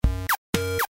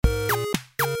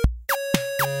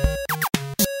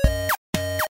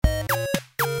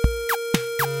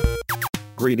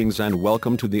Greetings and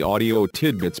welcome to the Audio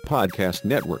Tidbits Podcast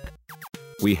Network.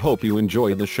 We hope you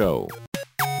enjoy the show.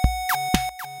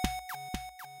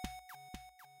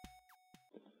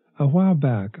 A while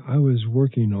back, I was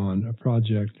working on a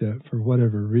project that, for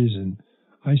whatever reason,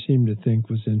 I seemed to think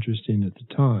was interesting at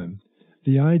the time.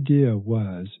 The idea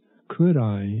was, could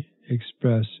I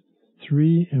express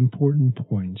 3 important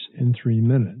points in 3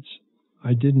 minutes?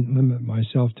 I didn't limit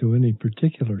myself to any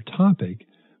particular topic,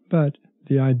 but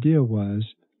the idea was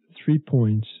 3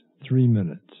 points, 3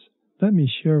 minutes. Let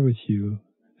me share with you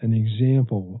an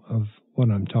example of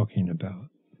what I'm talking about.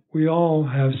 We all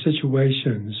have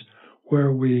situations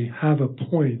where we have a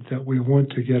point that we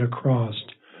want to get across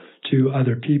to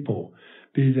other people,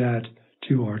 be that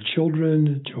to our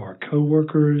children, to our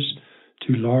coworkers,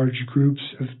 to large groups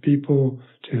of people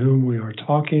to whom we are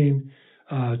talking,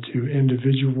 to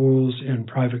individuals in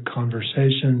private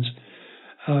conversations.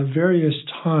 Various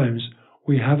times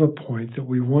we have a point that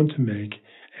we want to make,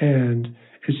 and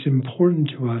it's important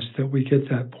to us that we get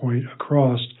that point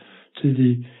across to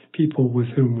the people with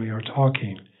whom we are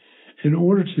talking. In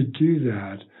order to do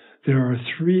that, there are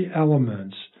 3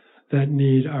 elements that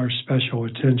need our special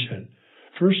attention.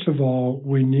 First of all,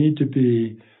 we need to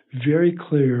be very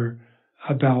clear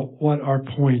about what our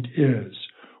point is.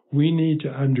 We need to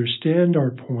understand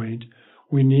our point.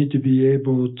 We need to be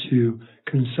able to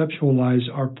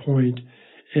conceptualize our point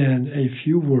in a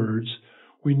few words.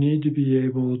 We need to be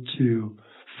able to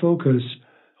focus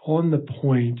on the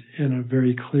point in a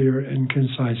very clear and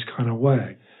concise kind of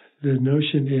way. The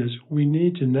notion is we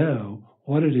need to know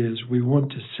what it is we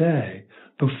want to say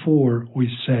before we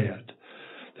say it.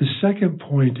 The second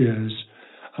point is,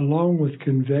 along with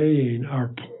conveying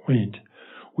our point,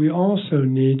 we also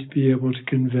need to be able to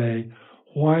convey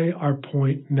why our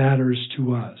point matters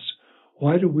to us.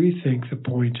 Why do we think the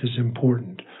point is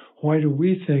important? Why do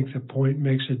we think the point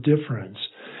makes a difference?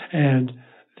 And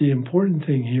the important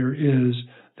thing here is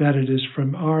that it is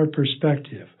from our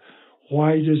perspective.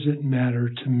 Why does it matter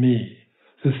to me?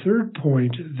 The third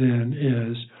point then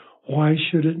is, why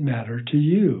should it matter to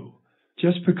you?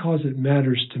 Just because it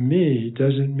matters to me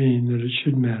doesn't mean that it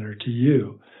should matter to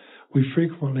you. We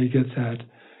frequently get that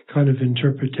kind of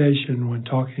interpretation when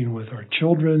talking with our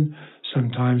children,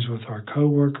 sometimes with our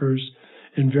coworkers,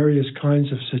 in various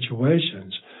kinds of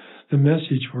situations. The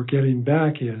message we're getting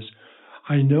back is,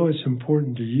 I know it's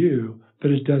important to you,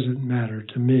 but it doesn't matter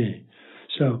to me.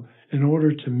 So in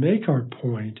order to make our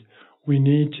point, we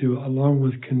need to, along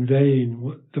with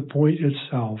conveying the point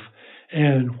itself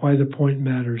and why the point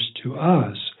matters to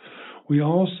us, we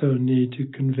also need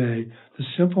to convey the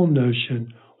simple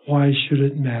notion, why should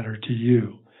it matter to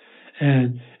you?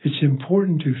 And it's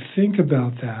important to think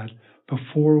about that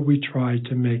before we try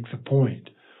to make the point.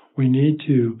 We need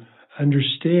to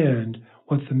understand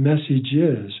what the message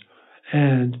is,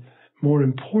 and more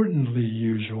importantly,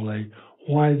 usually,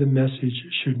 why the message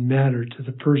should matter to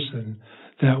the person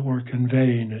that we're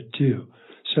conveying it to.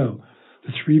 So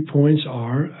the 3 points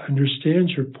are, understand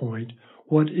your point.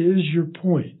 What is your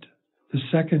point? The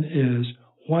second is,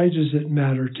 why does it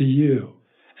matter to you?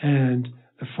 And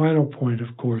the final point,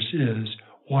 of course, is,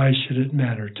 why should it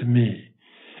matter to me?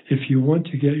 If you want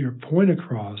to get your point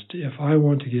across, if I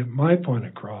want to get my point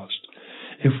across,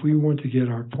 if we want to get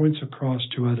our points across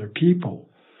to other people,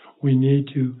 we need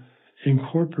to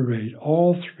incorporate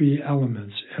all 3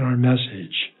 elements in our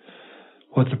message.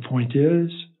 What the point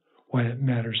is, why it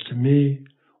matters to me,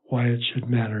 why it should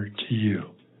matter to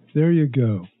you. There you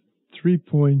go. 3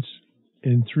 points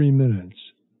in 3 minutes.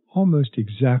 Almost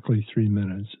exactly 3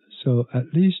 minutes, so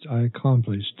at least I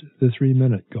accomplished the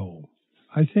 3-minute goal.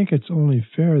 I think it's only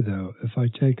fair, though, if I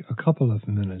take a couple of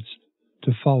minutes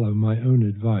to follow my own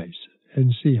advice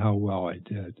and see how well I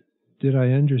did. Did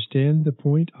I understand the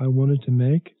point I wanted to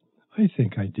make? I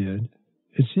think I did.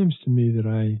 It seems to me that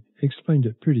I explained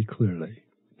it pretty clearly.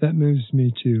 That moves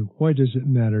me to, why does it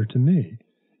matter to me?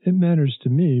 It matters to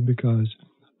me because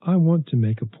I want to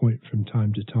make a point from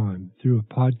time to time through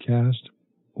a podcast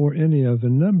or any of a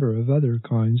number of other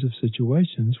kinds of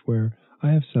situations where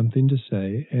I have something to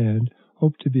say and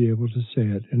hope to be able to say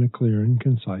it in a clear and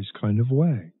concise kind of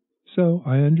way. So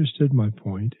I understood my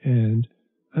point and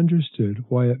understood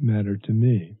why it mattered to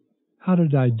me. How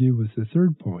did I do with the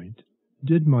third point?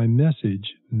 Did my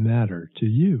message matter to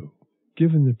you?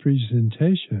 Given the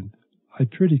presentation, I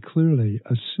pretty clearly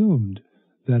assumed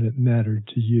that it mattered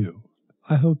to you.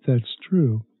 I hope that's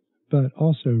true, but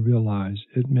also realize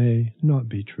it may not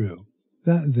be true.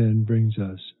 That then brings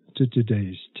us to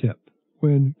today's tip.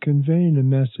 When conveying a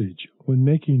message, when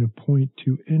making a point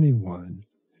to anyone,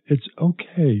 it's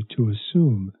okay to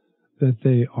assume that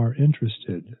they are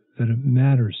interested, that it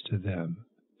matters to them.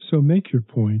 So make your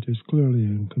point as clearly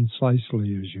and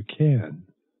concisely as you can.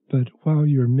 But while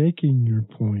you're making your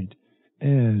point,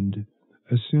 and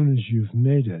as soon as you've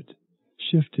made it,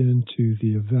 shift into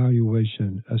the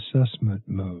evaluation assessment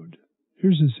mode.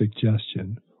 Here's a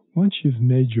suggestion. Once you've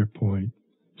made your point,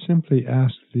 simply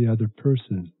ask the other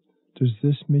person, does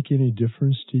this make any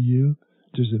difference to you?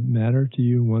 Does it matter to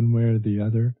you one way or the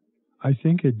other? I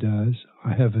think it does.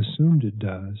 I have assumed it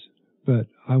does. But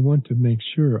I want to make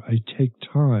sure I take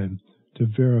time to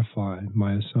verify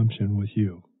my assumption with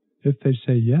you. If they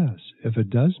say yes, if it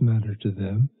does matter to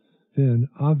them, then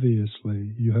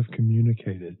obviously you have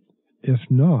communicated. If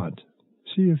not,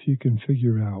 see if you can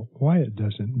figure out why it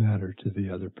doesn't matter to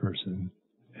the other person.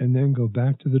 And then go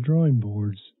back to the drawing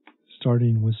boards,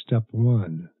 starting with step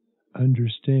 1.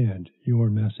 Understand your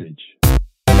message.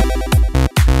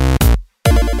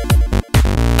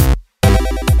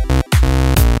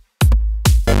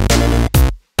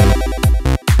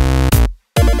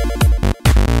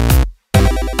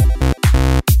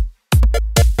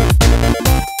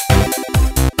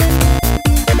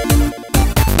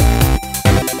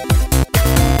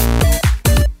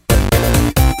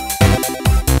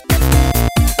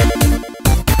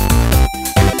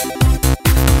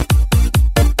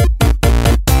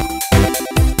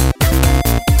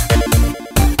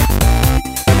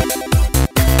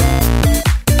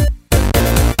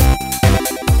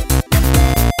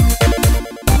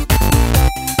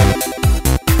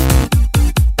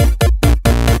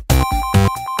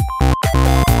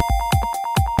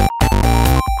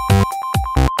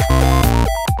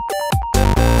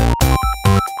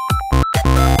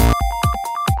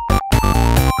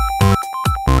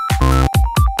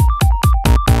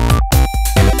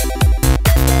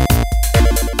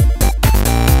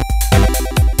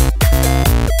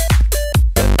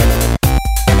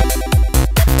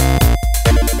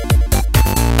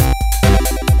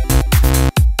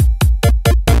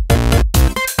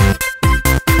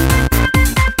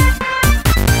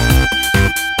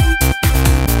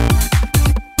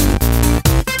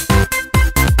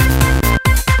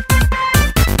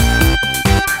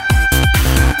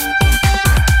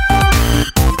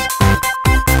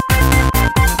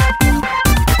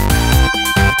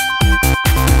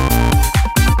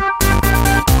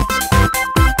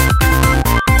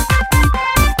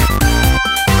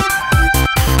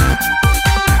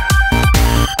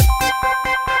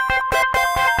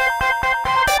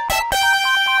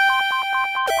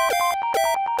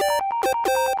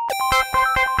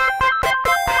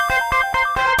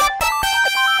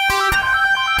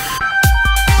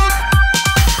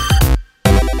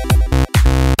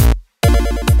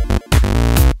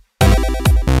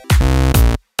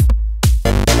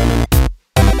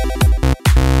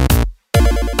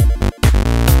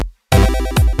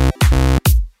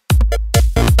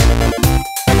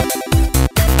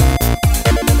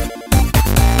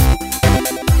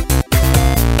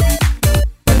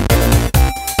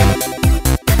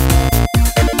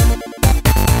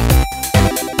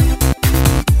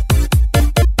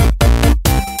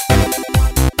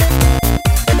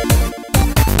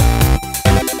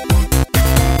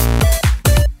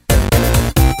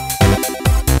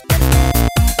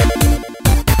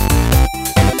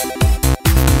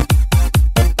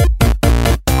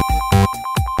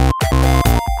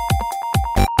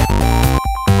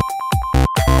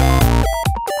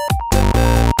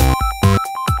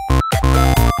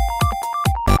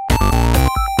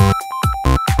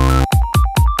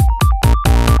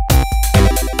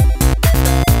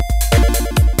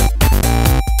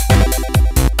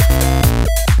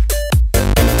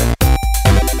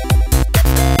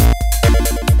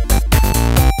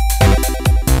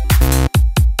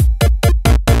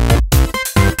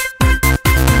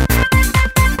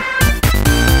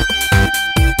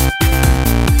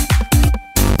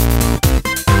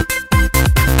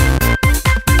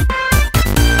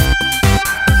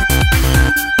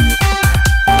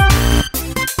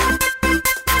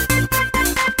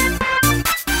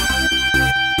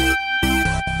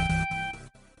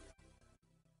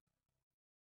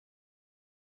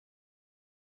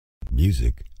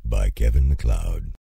 Music by Kevin MacLeod.